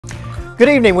Good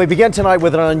evening. We begin tonight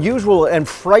with an unusual and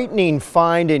frightening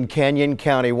find in Canyon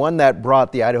County, one that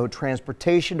brought the Idaho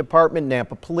Transportation Department,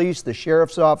 Nampa Police, the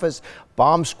Sheriff's Office,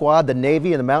 Bomb Squad, the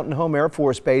Navy, and the Mountain Home Air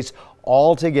Force Base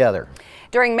all together.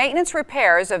 During maintenance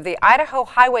repairs of the Idaho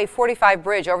Highway 45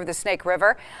 bridge over the Snake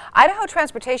River, Idaho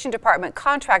Transportation Department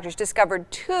contractors discovered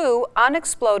two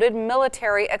unexploded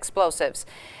military explosives.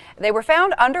 They were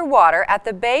found underwater at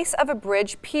the base of a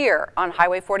bridge pier on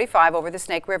Highway 45 over the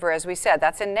Snake River, as we said.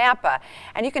 That's in Nampa.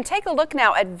 And you can take a look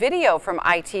now at video from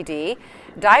ITD.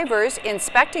 Divers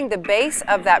inspecting the base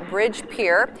of that bridge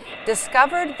pier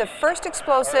discovered the first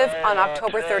explosive on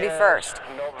October 31st.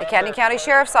 The Canyon County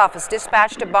Sheriff's Office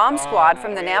dispatched a bomb squad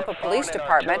from the Nampa Police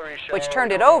Department, which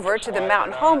turned it over to the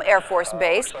Mountain Home Air Force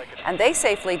Base, and they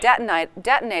safely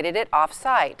detonated it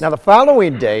off-site. Now, the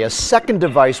following day, a second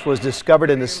device was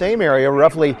discovered in the same area,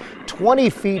 roughly 20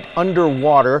 feet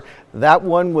underwater. That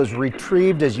one was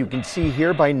retrieved, as you can see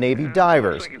here, by Navy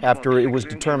divers after it was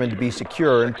determined to be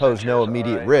secure and pose no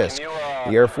immediate risk.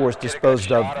 The Air Force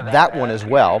disposed of that one as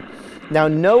well. Now,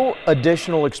 no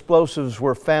additional explosives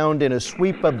were found in a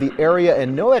sweep of the area,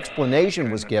 and no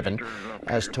explanation was given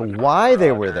as to why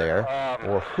they were there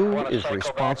or who is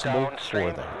responsible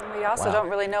for them. We also don't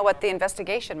really know what the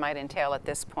investigation might entail at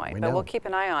this point, but we'll keep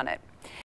an eye on it.